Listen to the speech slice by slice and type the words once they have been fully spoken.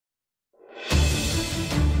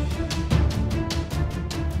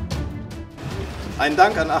Ein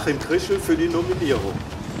Dank an Achim Krichel für die Nominierung.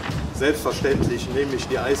 Selbstverständlich nehme ich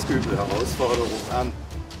die Eiskübel-Herausforderung an.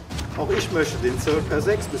 Auch ich möchte den ca.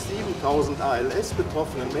 6.000 bis 7.000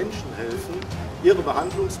 ALS-betroffenen Menschen helfen, ihre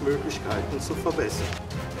Behandlungsmöglichkeiten zu verbessern.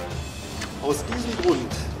 Aus diesem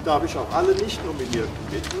Grund darf ich auch alle Nicht-Nominierten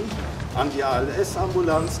bitten, an die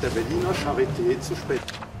ALS-Ambulanz der Berliner Charité zu spenden.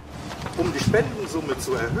 Um die Spendensumme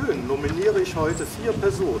zu erhöhen, nominiere ich heute 4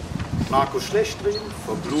 Personen. Markus Schlechtriem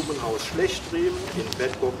vom Blumenhaus Schlechtriem in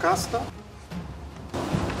Bedburg-Kaster.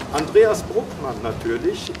 Andreas Brugmann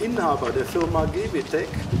natürlich, Inhaber der Firma GWTec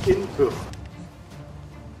in Hürth.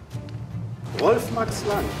 Rolf Max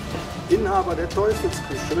Lang, Inhaber der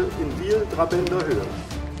Teufelsküche in Wiehl, Drabenderhöhe.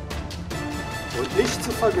 Und nicht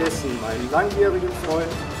zu vergessen meinen langjährigen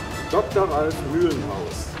Freund Dr.Ralf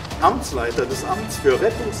Mühlenhaus, Amtsleiter des Amts für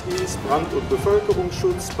Rettungsdienst, Brand- und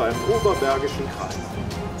Bevölkerungsschutz beim Oberbergischen Kreis.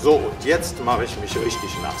 So, und jetzt mache ich mich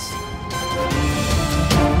richtig nass.